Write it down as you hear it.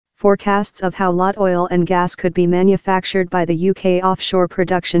Forecasts of how lot oil and gas could be manufactured by the UK offshore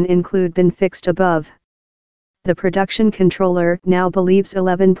production include been fixed above. The production controller now believes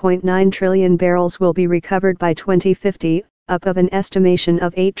 11.9 trillion barrels will be recovered by 2050, up of an estimation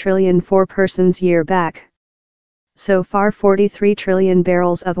of 8 trillion 4 persons year back. So far 43 trillion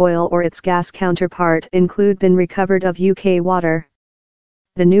barrels of oil or its gas counterpart include been recovered of UK water.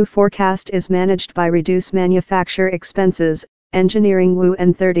 The new forecast is managed by reduce manufacture expenses, engineering Wu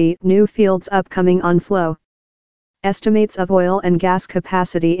and 30 new fields upcoming on flow. Estimates of oil and gas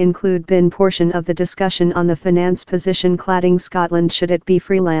capacity include been portion of the discussion on the finance position cladding Scotland should it be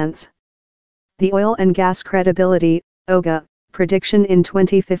freelance. The oil and gas credibility, OGA, prediction in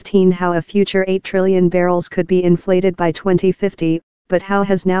 2015 how a future 8 trillion barrels could be inflated by 2050, but how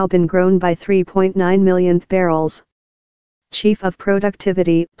has now been grown by 3.9 millionth barrels. Chief of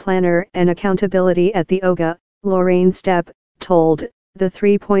Productivity, Planner and Accountability at the OGA, Lorraine Stepp, told, the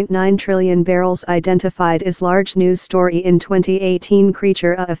 3.9 trillion barrels identified is large news story in 2018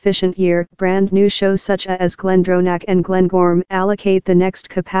 creature a efficient year. Brand new shows such as Glendronach and Glengorm allocate the next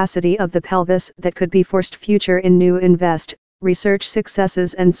capacity of the pelvis that could be forced future in new invest, research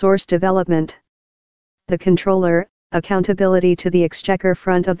successes and source development. The controller, accountability to the Exchequer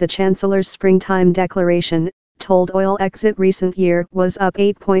front of the Chancellor's springtime declaration, told oil exit recent year was up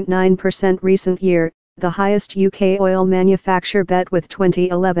 8.9% recent year, the highest UK oil manufacture bet with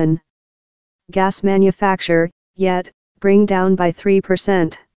 2011. Gas manufacture, yet, bring down by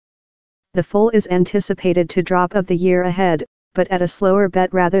 3%. The full is anticipated to drop of the year ahead, but at a slower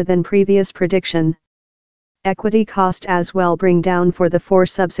bet rather than previous prediction. Equity cost as well bring down for the 4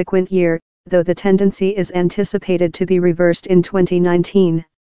 subsequent year, though the tendency is anticipated to be reversed in 2019.